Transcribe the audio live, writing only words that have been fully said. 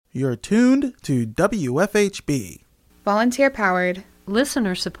You're tuned to WFHB. Volunteer-powered,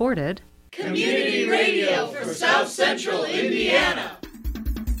 listener-supported community radio for South Central Indiana.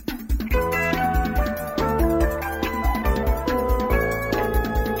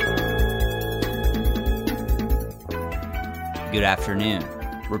 Good afternoon.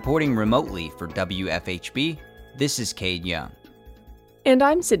 Reporting remotely for WFHB, this is Cade Young. And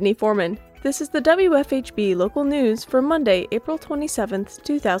I'm Sydney Foreman. This is the WFHB local news for Monday, April 27th,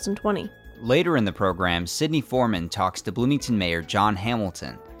 2020. Later in the program, Sydney Foreman talks to Bloomington Mayor John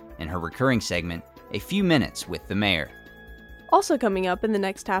Hamilton in her recurring segment, A Few Minutes with the Mayor. Also coming up in the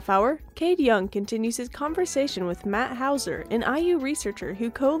next half hour, Cade Young continues his conversation with Matt Hauser, an IU researcher who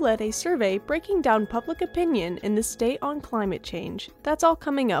co-led a survey breaking down public opinion in the state on climate change. That's all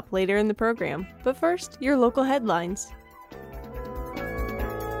coming up later in the program. But first, your local headlines.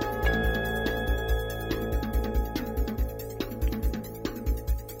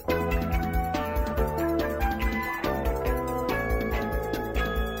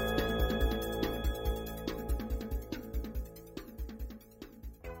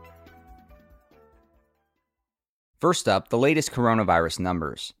 First up, the latest coronavirus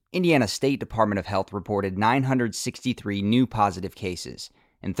numbers. Indiana State Department of Health reported 963 new positive cases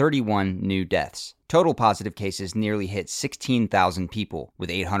and 31 new deaths. Total positive cases nearly hit 16,000 people,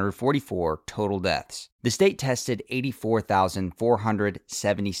 with 844 total deaths. The state tested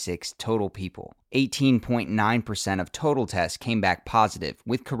 84,476 total people. 18.9% of total tests came back positive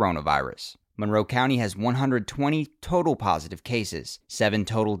with coronavirus. Monroe County has 120 total positive cases. 7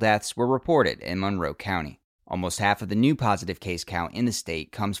 total deaths were reported in Monroe County. Almost half of the new positive case count in the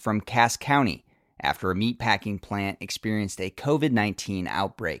state comes from Cass County, after a meatpacking plant experienced a COVID-19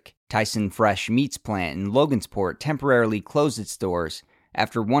 outbreak. Tyson Fresh Meats plant in Logansport temporarily closed its doors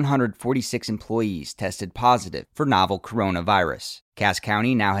after 146 employees tested positive for novel coronavirus. Cass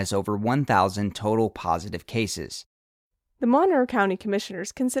County now has over 1,000 total positive cases. The Monroe County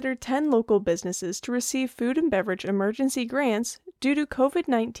Commissioners considered 10 local businesses to receive food and beverage emergency grants due to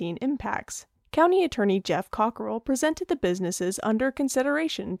COVID-19 impacts. County Attorney Jeff Cockerell presented the businesses under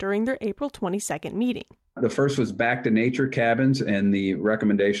consideration during their April 22nd meeting. The first was Back to Nature Cabins, and the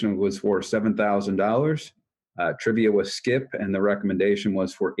recommendation was for $7,000. Trivia was Skip, and the recommendation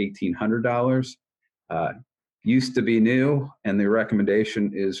was for $1,800. Used to Be New, and the recommendation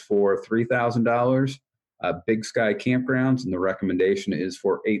is for $3,000. Big Sky Campgrounds, and the recommendation is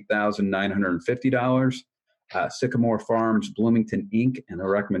for $8,950. Sycamore Farms Bloomington Inc., and the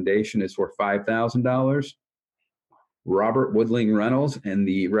recommendation is for $5,000. Robert Woodling Reynolds, and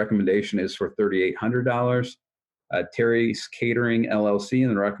the recommendation is for $3,800. Terry's Catering LLC,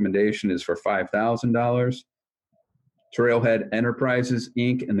 and the recommendation is for $5,000. Trailhead Enterprises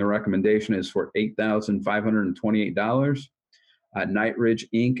Inc., and the recommendation is for $8,528. Night Ridge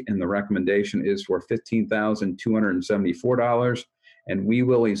Inc., and the recommendation is for $15,274. And Wee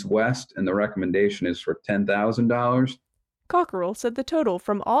Willie's West, and the recommendation is for $10,000. Cockerell said the total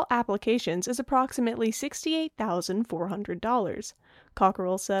from all applications is approximately $68,400.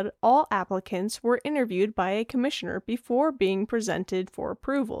 Cockerell said all applicants were interviewed by a commissioner before being presented for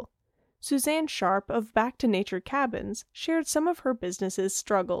approval. Suzanne Sharp of Back to Nature Cabins shared some of her business's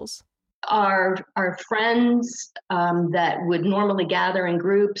struggles. Our friends that would normally gather in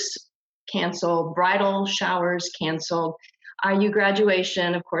groups canceled, bridal showers canceled. IU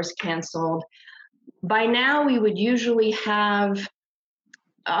graduation, of course, canceled. By now, we would usually have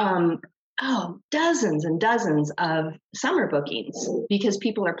dozens and dozens of summer bookings because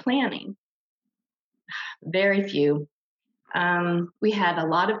people are planning. Very few. We had a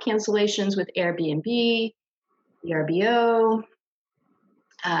lot of cancellations with Airbnb, VRBO.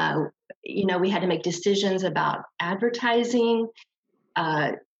 We had to make decisions about advertising.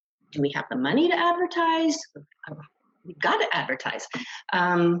 Do we have the money to advertise? We've got to advertise.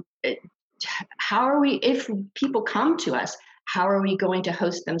 How are we, if people come to us, how are we going to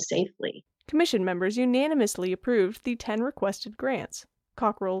host them safely? Commission members unanimously approved the 10 requested grants.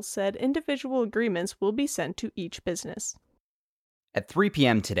 Cockerell said individual agreements will be sent to each business. At 3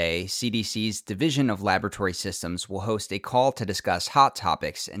 p.m. today, CDC's Division of Laboratory Systems will host a call to discuss hot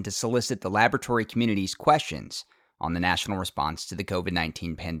topics and to solicit the laboratory community's questions on the national response to the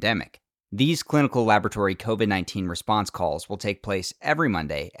COVID-19 pandemic. These clinical laboratory COVID-19 response calls will take place every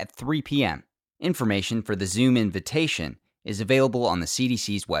Monday at 3 p.m. Information for the Zoom invitation is available on the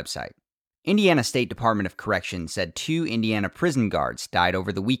CDC's website. Indiana State Department of Corrections said 2 Indiana prison guards died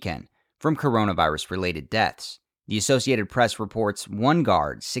over the weekend from coronavirus-related deaths. The Associated Press reports one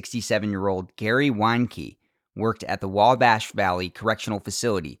guard, 67-year-old Gary Weinke, worked at the Wabash Valley Correctional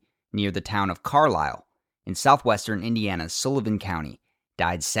Facility near the town of Carlisle in southwestern Indiana's Sullivan County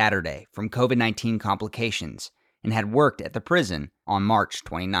died Saturday from COVID-19 complications and had worked at the prison on March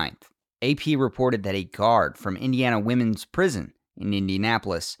 29th. AP reported that a guard from Indiana Women's Prison in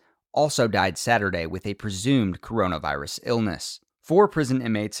Indianapolis also died Saturday with a presumed coronavirus illness. 4 prison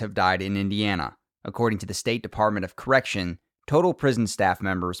inmates have died in Indiana. According to the State Department of Correction, total prison staff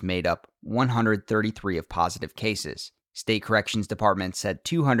members made up 133 of positive cases. State Corrections Department said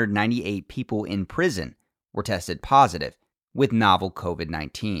 298 people in prison were tested positive with novel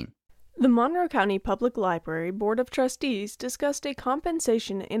COVID-19. The Monroe County Public Library Board of Trustees discussed a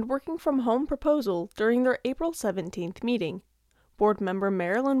compensation and working from home proposal during their April 17th meeting. Board member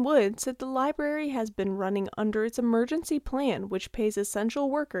Marilyn Wood said the library has been running under its emergency plan, which pays essential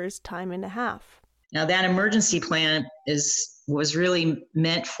workers time and a half. Now, that emergency plan was really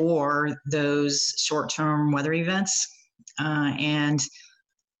meant for those short-term weather events, and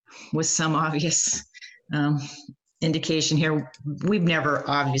with some obvious indication here, we've never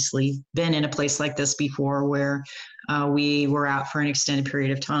obviously been in a place like this before where we were out for an extended period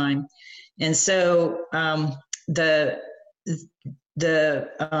of time. And so the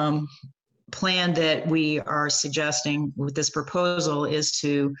plan that we are suggesting with this proposal is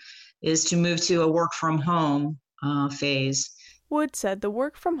to move to a work from home phase. Wood said the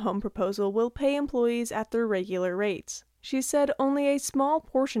work from home proposal will pay employees at their regular rates. She said only a small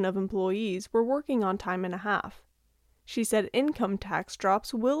portion of employees were working on time and a half. She said income tax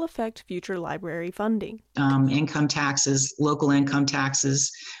drops will affect future library funding. Income taxes, local income taxes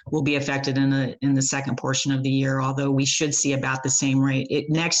will be affected in the second portion of the year, although we should see about the same rate.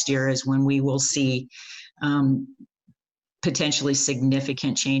 Next year is when we will see potentially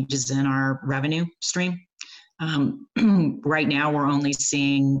significant changes in our revenue stream. Right now, we're only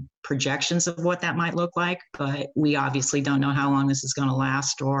seeing projections of what that might look like, but we obviously don't know how long this is going to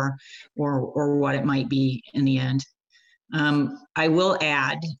last or what it might be in the end. I will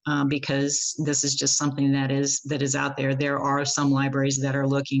add, because this is just something that is out there, there are some libraries that are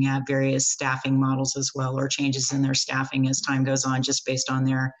looking at various staffing models as well, or changes in their staffing as time goes on, just based on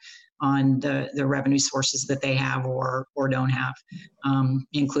the revenue sources that they have or don't have,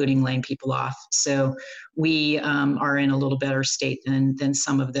 including laying people off. So we are in a little better state than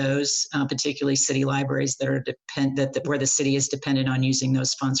some of those, particularly city libraries that are where the city is dependent on using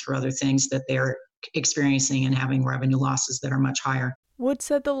those funds for other things that they're experiencing and having revenue losses that are much higher. Wood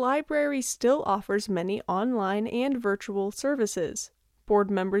said the library still offers many online and virtual services.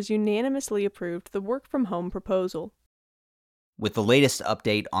 Board members unanimously approved the work-from-home proposal. With the latest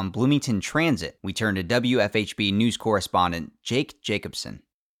update on Bloomington Transit, we turn to WFHB news correspondent Jake Jacobson.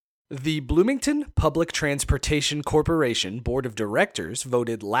 The Bloomington Public Transportation Corporation Board of Directors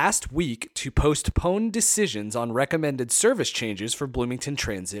voted last week to postpone decisions on recommended service changes for Bloomington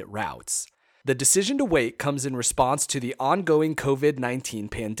Transit routes. The decision to wait comes in response to the ongoing COVID-19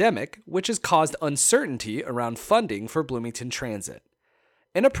 pandemic, which has caused uncertainty around funding for Bloomington Transit.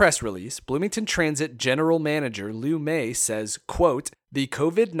 In a press release, Bloomington Transit General Manager Lou May says, quote, "The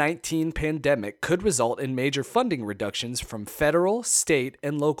COVID-19 pandemic could result in major funding reductions from federal, state,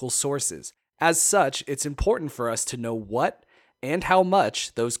 and local sources. As such, it's important for us to know what and how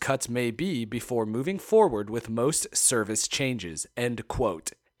much those cuts may be before moving forward with most service changes," end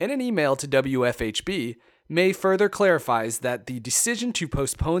quote. In an email to WFHB, May further clarifies that the decision to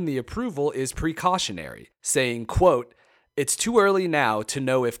postpone the approval is precautionary, saying, quote, "It's too early now to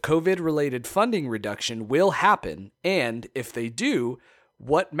know if COVID-related funding reduction will happen, and if they do,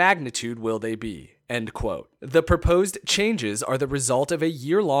 what magnitude will they be?" End quote. The proposed changes are the result of a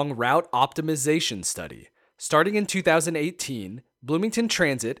year-long route optimization study. Starting in 2018, Bloomington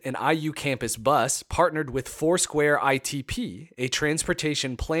Transit and IU Campus Bus partnered with Foursquare ITP, a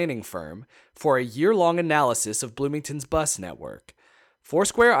transportation planning firm, for a year-long analysis of Bloomington's bus network.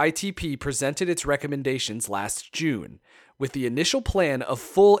 Foursquare ITP presented its recommendations last June, with the initial plan of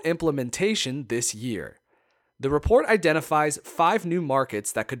full implementation this year. The report identifies 5 new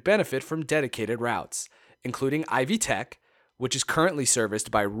markets that could benefit from dedicated routes, including Ivy Tech, which is currently serviced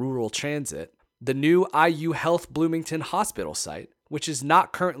by Rural Transit, the new IU Health Bloomington Hospital site, which is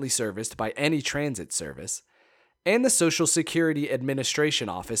not currently serviced by any transit service, and the Social Security Administration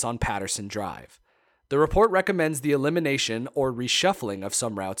office on Patterson Drive. The report recommends the elimination or reshuffling of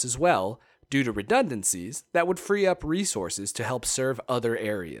some routes as well, due to redundancies that would free up resources to help serve other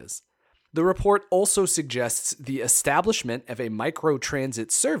areas. The report also suggests the establishment of a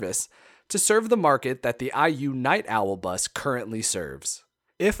micro-transit service to serve the market that the IU Night Owl bus currently serves.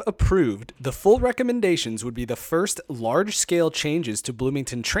 If approved, the full recommendations would be the first large-scale changes to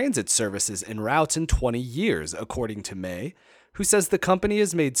Bloomington Transit services and routes in 20 years, according to May, who says the company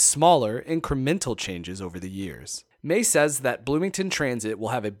has made smaller, incremental changes over the years. May says that Bloomington Transit will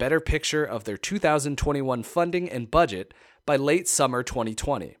have a better picture of their 2021 funding and budget by late summer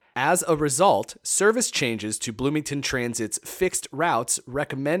 2020. As a result, service changes to Bloomington Transit's fixed routes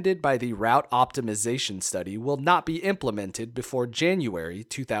recommended by the Route Optimization Study will not be implemented before January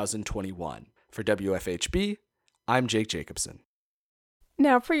 2021. For WFHB, I'm Jake Jacobson.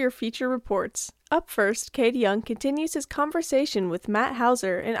 Now for your feature reports. Up first, Cade Young continues his conversation with Matt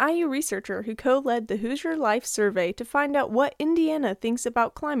Hauser, an IU researcher who co-led the Hoosier Life Survey to find out what Indiana thinks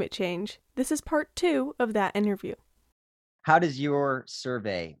about climate change. This is part 2 of that interview. How does your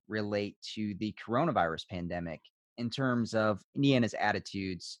survey relate to the coronavirus pandemic in terms of Indiana's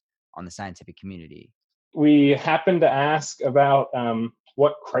attitudes on the scientific community? We happened to ask about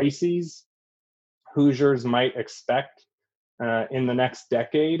what crises Hoosiers might expect in the next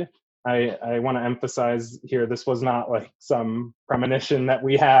decade. I want to emphasize here, this was not like some premonition that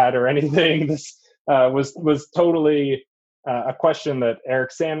we had or anything. This was totally a question that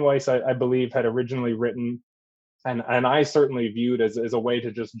Eric Sandweiss, I believe, had originally written. And I certainly viewed as a way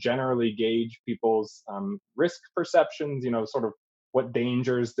to just generally gauge people's risk perceptions, sort of what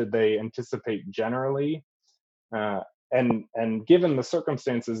dangers did they anticipate generally. And given the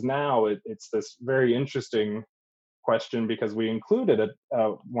circumstances now, it's this very interesting question because we included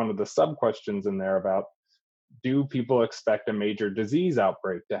one of the sub-questions in there about, do people expect a major disease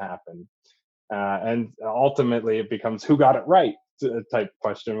outbreak to happen? And ultimately it becomes who got it right type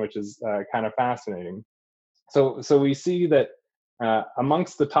question, which is kind of fascinating. So we see that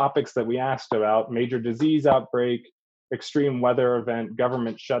amongst the topics that we asked about, major disease outbreak, extreme weather event,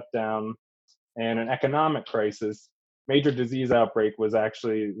 government shutdown, and an economic crisis, major disease outbreak was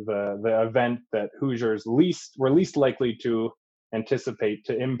actually the event that Hoosiers were least likely to anticipate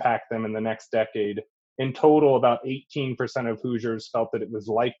to impact them in the next decade. In total, about 18% of Hoosiers felt that it was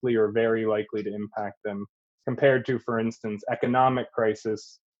likely or very likely to impact them, compared to, for instance, economic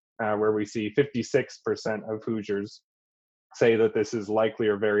crisis, where we see 56% of Hoosiers say that this is likely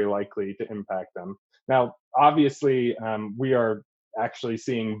or very likely to impact them. Now, obviously, we are actually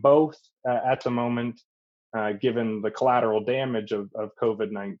seeing both at the moment, given the collateral damage of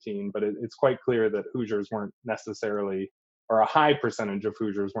COVID-19, but it's quite clear that Hoosiers weren't necessarily, or a high percentage of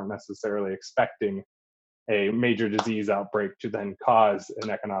Hoosiers weren't necessarily expecting a major disease outbreak to then cause an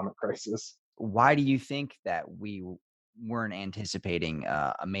economic crisis. Why do you think that we weren't anticipating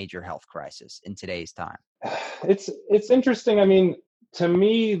a major health crisis in today's time? It's interesting. I mean, to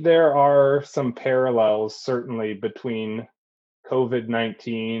me, there are some parallels certainly between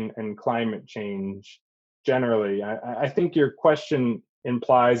COVID-19 and climate change generally. I think your question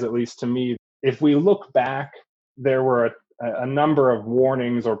implies, at least to me, if we look back, there were a number of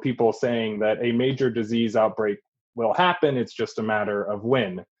warnings or people saying that a major disease outbreak will happen. It's just a matter of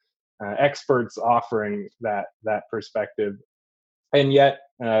when. Experts offering that perspective, and yet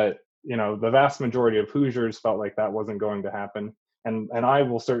the vast majority of Hoosiers felt like that wasn't going to happen. And I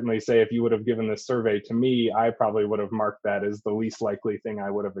will certainly say, if you would have given this survey to me, I probably would have marked that as the least likely thing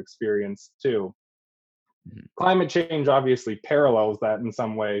I would have experienced too. Mm-hmm. Climate change obviously parallels that in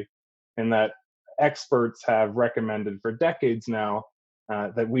some way, in that experts have recommended for decades now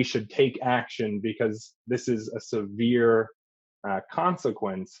that we should take action because this is a severe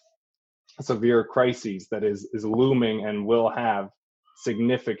consequence, a severe crisis that is looming and will have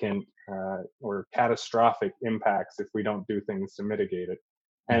significant or catastrophic impacts if we don't do things to mitigate it.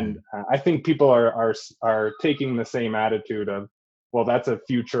 And I think people are taking the same attitude of, well, that's a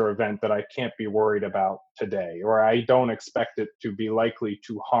future event that I can't be worried about today, or I don't expect it to be likely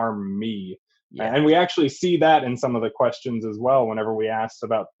to harm me. Yeah. And we actually see that in some of the questions as well, whenever we ask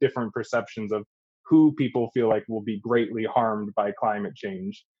about different perceptions of who people feel like will be greatly harmed by climate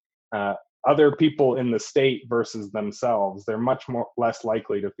change. Other people in the state versus themselves, they're much less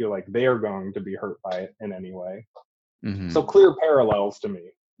likely to feel like they're going to be hurt by it in any way. Mm-hmm. So clear parallels to me.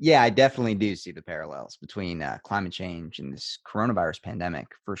 Yeah, I definitely do see the parallels between climate change and this coronavirus pandemic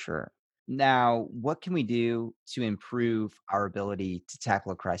for sure. Now, what can we do to improve our ability to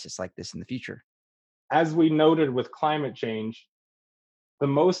tackle a crisis like this in the future? As we noted with climate change, the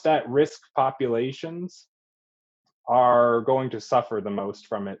most at-risk populations are going to suffer the most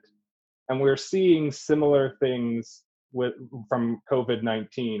from it. And we're seeing similar things from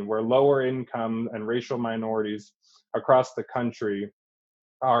COVID-19, where lower income and racial minorities across the country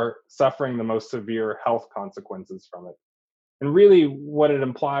are suffering the most severe health consequences from it. And really what it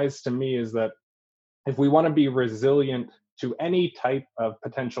implies to me is that if we want to be resilient to any type of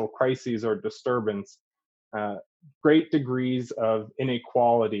potential crises or disturbance, great degrees of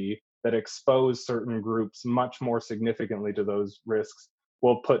inequality that expose certain groups much more significantly to those risks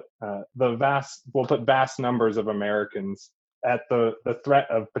will put vast numbers of Americans at the threat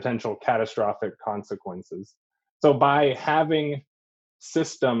of potential catastrophic consequences. So by having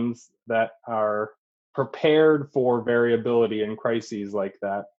systems that are prepared for variability and crises like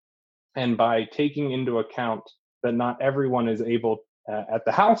that, and by taking into account that not everyone is able at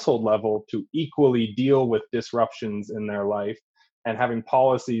the household level to equally deal with disruptions in their life, and having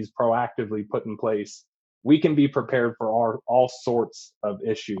policies proactively put in place, we can be prepared for all sorts of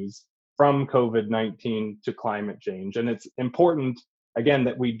issues, from COVID-19 to climate change. And it's important, again,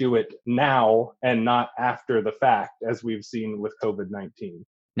 that we do it now and not after the fact, as we've seen with COVID-19.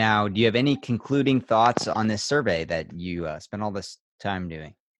 Now, do you have any concluding thoughts on this survey that you spent all this time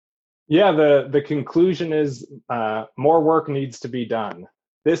doing? Yeah, the conclusion is more work needs to be done.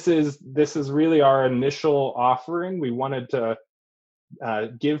 This is really our initial offering. We wanted to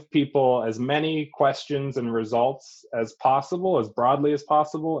give people as many questions and results as possible, as broadly as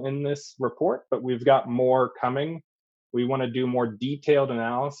possible in this report, but we've got more coming. We want to do more detailed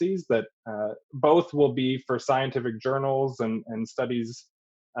analyses that both will be for scientific journals and studies,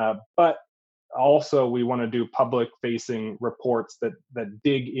 but also we want to do public-facing reports that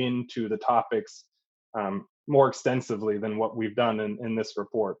dig into the topics more extensively than what we've done in this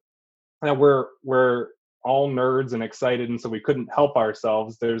report. Now, we're all nerds and excited, and so we couldn't help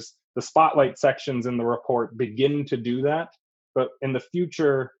ourselves. There's the spotlight sections in the report begin to do that, but in the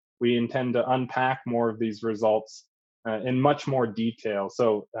future, we intend to unpack more of these results in much more detail.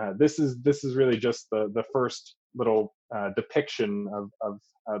 So this is really just the first little depiction of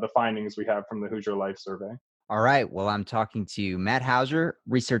the findings we have from the Hoosier Life Survey. All right. Well, I'm talking to Matt Hauser,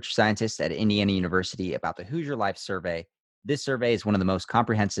 research scientist at Indiana University, about the Hoosier Life Survey. This survey is one of the most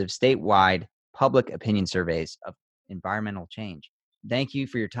comprehensive statewide public opinion surveys of environmental change. Thank you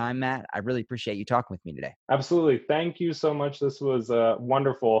for your time, Matt. I really appreciate you talking with me today. Absolutely. Thank you so much. This was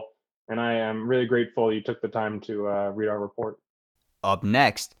wonderful, and I am really grateful you took the time to read our report. Up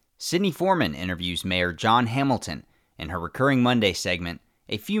next, Sydney Foreman interviews Mayor John Hamilton in her recurring Monday segment,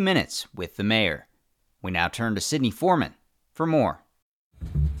 A Few Minutes with the Mayor. We now turn to Sydney Foreman for more.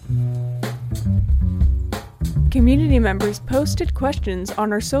 Community members posted questions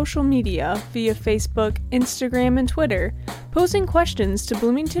on our social media via Facebook, Instagram, and Twitter, posing questions to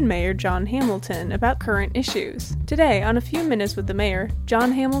Bloomington Mayor John Hamilton about current issues. Today, on A Few Minutes with the Mayor,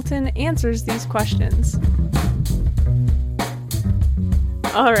 John Hamilton answers these questions.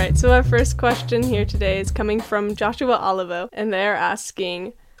 All right, so our first question here today is coming from Joshua Olivo, and they're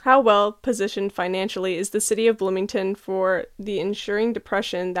asking, how well positioned financially is the city of Bloomington for the ensuing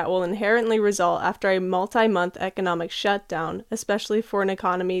depression that will inherently result after a multi-month economic shutdown, especially for an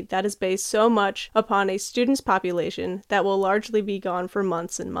economy that is based so much upon a student's population that will largely be gone for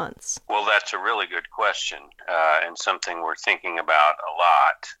months and months? Well, that's a really good question, and something we're thinking about a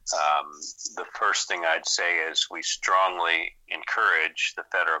lot. The first thing I'd say is we strongly encourage the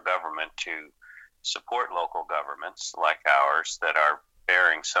federal government to support local governments like ours that are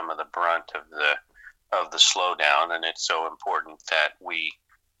bearing some of the brunt of the slowdown, and it's so important that we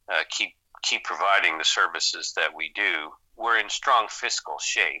keep providing the services that we do. We're in strong fiscal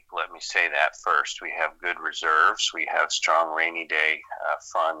shape. Let me say that first. We have good reserves. We have strong rainy day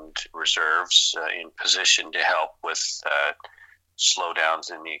fund reserves in position to help with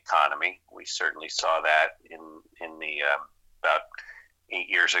slowdowns in the economy. We certainly saw that in the about 8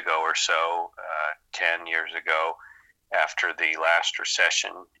 years ago or so, 10 years ago, after the last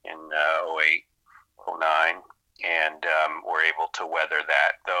recession in 08, 09, and we're able to weather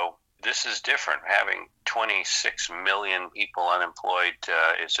that. Though this is different. Having 26 million people unemployed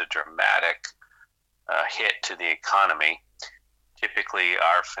is a dramatic hit to the economy. Typically,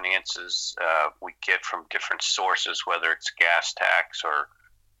 our finances we get from different sources, whether it's gas tax or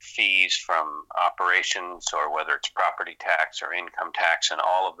fees from operations, or whether it's property tax or income tax, and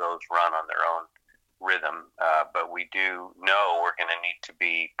all of those run on their own rhythm, but we do know we're going to need to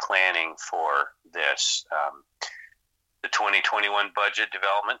be planning for this. The 2021 budget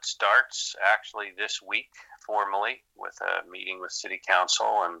development starts actually this week formally with a meeting with City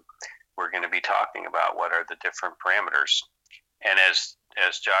Council, and we're going to be talking about what are the different parameters. And as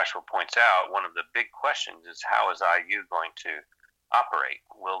Joshua points out, one of the big questions is, how is IU going to operate?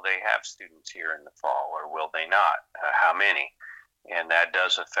 Will they have students here in the fall, or will they not? How many? And that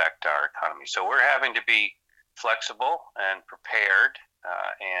does affect our economy. So we're having to be flexible and prepared,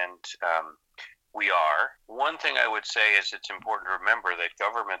 and we are. One thing I would say is it's important to remember that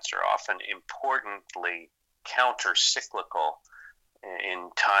governments are often importantly counter-cyclical in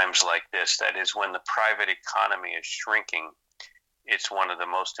times like this. That is, when the private economy is shrinking, it's one of the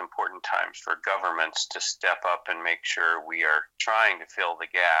most important times for governments to step up and make sure we are trying to fill the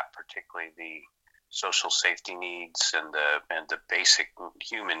gap, particularly the social safety needs and the basic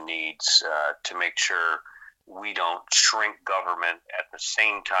human needs, to make sure we don't shrink government at the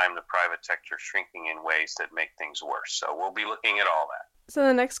same time the private sector is shrinking in ways that make things worse. So we'll be looking at all that. So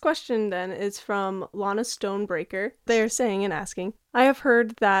the next question then is from Lana Stonebreaker. They are saying and asking, I have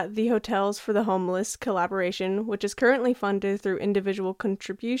heard that the Hotels for the Homeless collaboration, which is currently funded through individual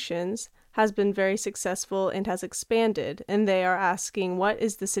contributions, has been very successful and has expanded, and they are asking what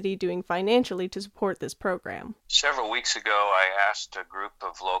is the city doing financially to support this program? Several weeks ago, I asked a group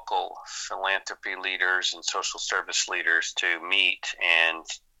of local philanthropy leaders and social service leaders to meet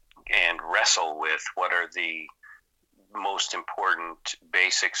and wrestle with what are the most important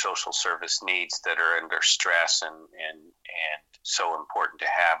basic social service needs that are under stress and so important to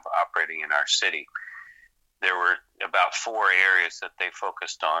have operating in our city. There were about 4 areas that they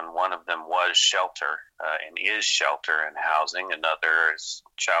focused on. One of them was shelter and is shelter and housing. Another is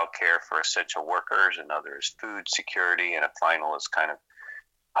child care for essential workers. Another is food security. And a final is kind of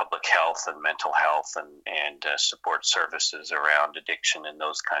public health and mental health and support services around addiction and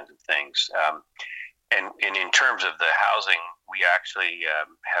those kinds of things. And in terms of the housing, we actually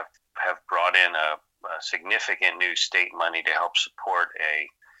have brought in a significant new state money to help support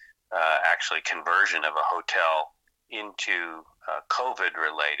actually conversion of a hotel into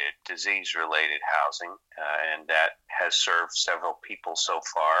COVID-related, disease-related housing, and that has served several people so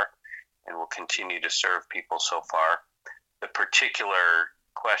far and will continue to serve people so far. The particular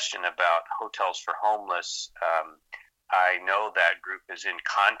question about Hotels for Homeless, I know that group is in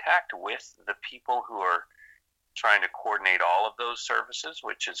contact with the people who are trying to coordinate all of those services,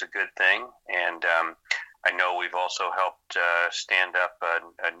 which is a good thing. And I know we've also helped stand up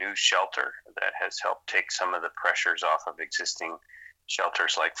a new shelter that has helped take some of the pressures off of existing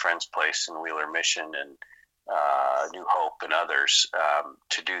shelters like Friends Place and Wheeler Mission and New Hope and others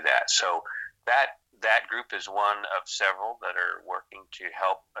to do that. So that group is one of several that are working to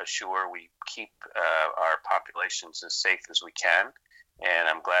help assure we keep our populations as safe as we can. And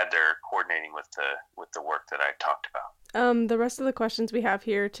I'm glad they're coordinating with the work that I talked about. The rest of the questions we have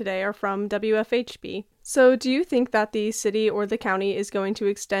here today are from WFHB. So do you think that the city or the county is going to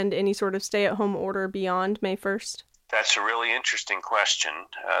extend any sort of stay-at-home order beyond May 1st? That's a really interesting question.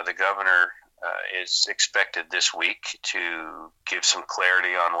 The governor is expected this week to give some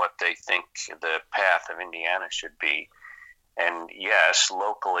clarity on what they think the path of Indiana should be. And yes,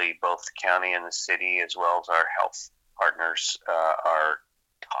 locally, both the county and the city, as well as our health partners, are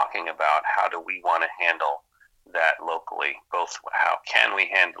talking about how do we want to handle that locally, both how can we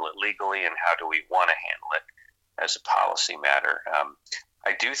handle it legally and how do we want to handle it as a policy matter.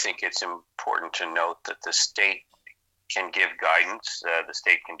 I do think it's important to note that the state can give guidance. The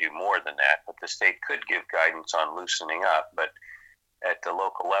state can do more than that, but the state could give guidance on loosening up. But at the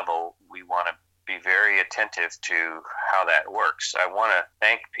local level, we want to be very attentive to how that works. I want to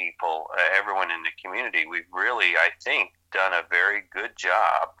thank people, everyone in the community. We've really, I think, done a very good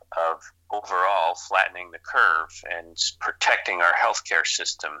job of overall flattening the curve and protecting our healthcare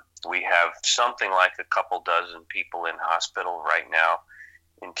system. We have something like a couple dozen people in hospital right now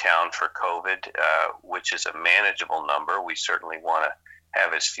in town for COVID, which is a manageable number. We certainly want to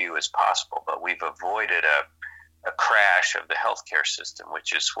have as few as possible, but we've avoided a crash of the healthcare system,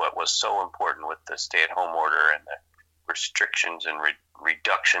 which is what was so important with the stay-at-home order and the restrictions and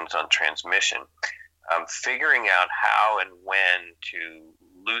reductions on transmission. Figuring out how and when to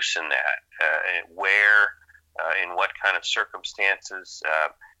loosen that, where, in what kind of circumstances,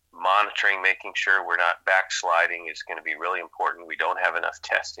 monitoring, making sure we're not backsliding is going to be really important. We don't have enough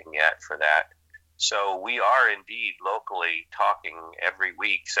testing yet for that. So we are indeed locally talking every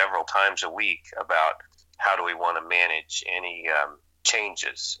week, several times a week, about how do we want to manage any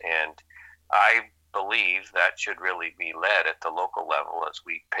changes. And I believe that should really be led at the local level as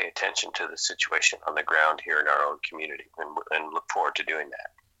we pay attention to the situation on the ground here in our own community, and look forward to doing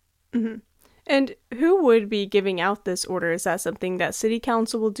that. Mm-hmm. And who would be giving out this order? Is that something that city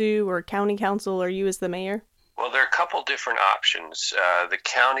council will do, or county council, or you as the mayor? Well, there are a couple different options. The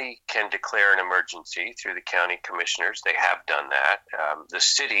county can declare an emergency through the county commissioners. They have done that. The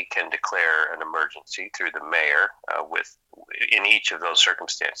city can declare an emergency through the mayor, in each of those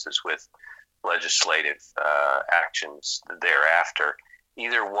circumstances, with legislative actions thereafter.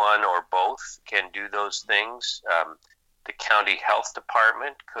 Either one or both can do those things. The county health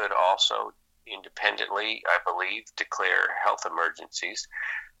department could also independently, I believe, declare health emergencies.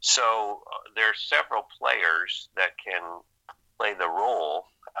 So there are several players that can play the role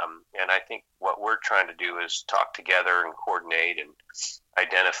And I think what we're trying to do is talk together and coordinate and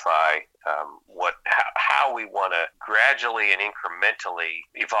identify how we want to gradually and incrementally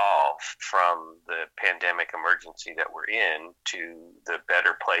evolve from the pandemic emergency that we're in to the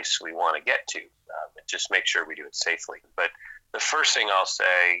better place we want to get to. And just make sure we do it safely. But the first thing I'll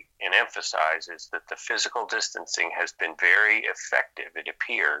say and emphasize is that the physical distancing has been very effective, it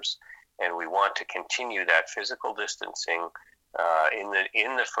appears, and we want to continue that physical distancing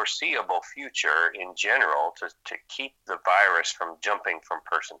in the foreseeable future in general to keep the virus from jumping from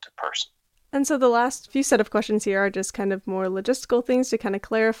person to person. And so the last few set of questions here are just kind of more logistical things to kind of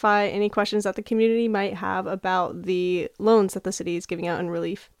clarify any questions that the community might have about the loans that the city is giving out in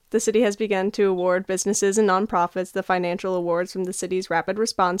relief. The city has begun to award businesses and nonprofits the financial awards from the city's Rapid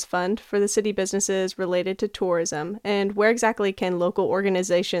Response Fund for the city businesses related to tourism. And where exactly can local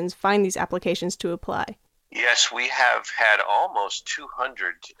organizations find these applications to apply? Yes, we have had almost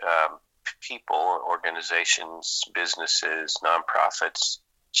 200 people, organizations, businesses, nonprofits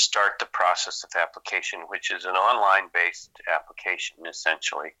start the process of application, which is an online-based application,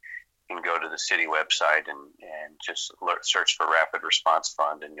 essentially. You can go to the city website and just search for Rapid Response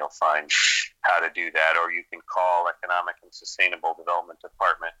Fund, and you'll find how to do that. Or you can call Economic and Sustainable Development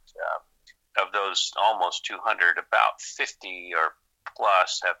Department. Of those almost 200, about 50 or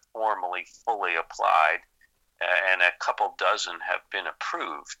plus have formally fully applied, and a couple dozen have been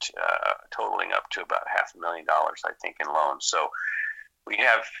approved, totaling up to about $500,000, I think, in loans. So we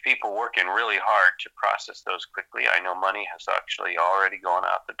have people working really hard to process those quickly. I know money has actually already gone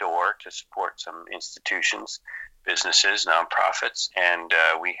out the door to support some institutions, businesses, nonprofits, and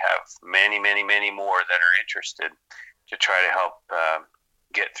we have many, many, many more that are interested to try to help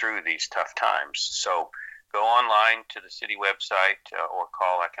get through these tough times. So go online to the city website or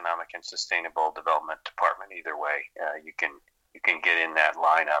call Economic and Sustainable Development Department. Either way, you can get in that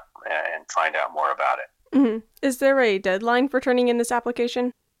lineup and find out more about it. Mm-hmm. Is there a deadline for turning in this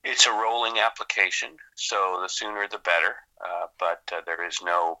application? It's a rolling application, so the sooner the better, but there is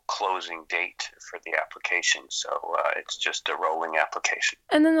no closing date for the application, so it's just a rolling application.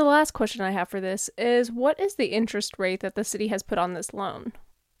 And then the last question I have for this is, what is the interest rate that the city has put on this loan?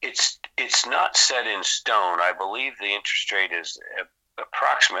 It's not set in stone. I believe the interest rate is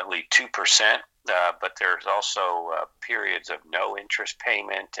approximately 2%. But there's also periods of no interest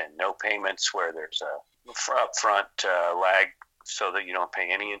payment and no payments where there's a upfront lag so that you don't pay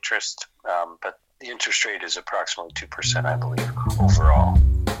any interest. But the interest rate is approximately 2%, I believe, overall.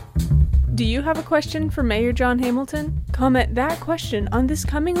 Do you have a question for Mayor John Hamilton? Comment that question on this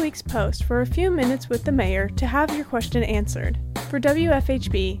coming week's post for a few minutes with the mayor to have your question answered. For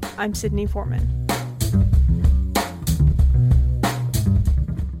WFHB, I'm Sydney Foreman.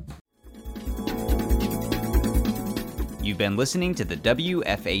 You've been listening to the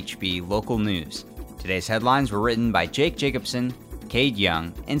WFHB Local News. Today's headlines were written by Jake Jacobson, Cade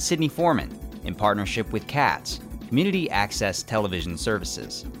Young, and Sydney Foreman in partnership with CATS, Community Access Television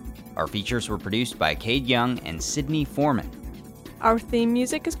Services. Our features were produced by Cade Young and Sydney Foreman. Our theme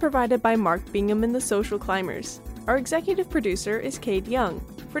music is provided by Mark Bingham and the Social Climbers. Our executive producer is Cade Young.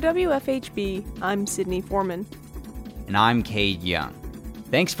 For WFHB, I'm Sydney Foreman. And I'm Cade Young.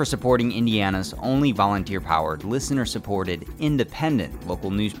 Thanks for supporting Indiana's only volunteer-powered, listener-supported, independent local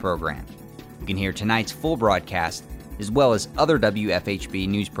news program. You can hear tonight's full broadcast, as well as other WFHB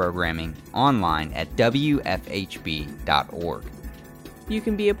news programming, online at WFHB.org. You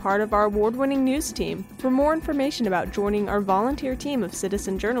can be a part of our award-winning news team. For more information about joining our volunteer team of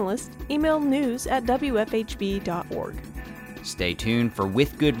citizen journalists, email news@WFHB.org. Stay tuned for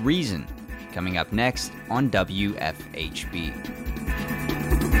With Good Reason, coming up next on WFHB.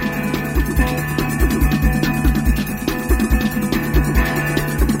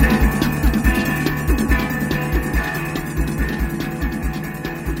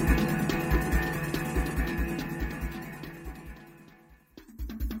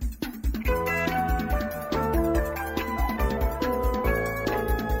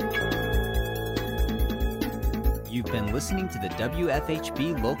 You've been listening to the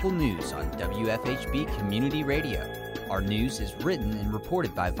WFHB Local News on WFHB Community Radio. Our news is written and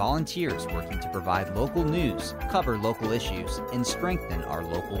reported by volunteers working to provide local news, cover local issues, and strengthen our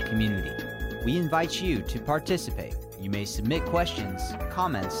local community. We invite you to participate. You may submit questions,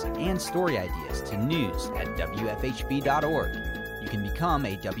 comments, and story ideas to news@WFHB.org. You can become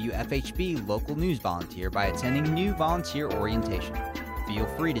a WFHB local news volunteer by attending new volunteer orientation. Feel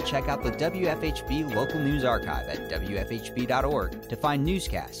free to check out the WFHB Local News Archive at WFHB.org to find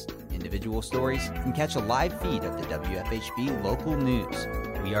newscasts, individual stories, and catch a live feed of the WFHB Local News.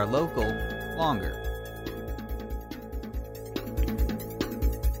 We are local, longer.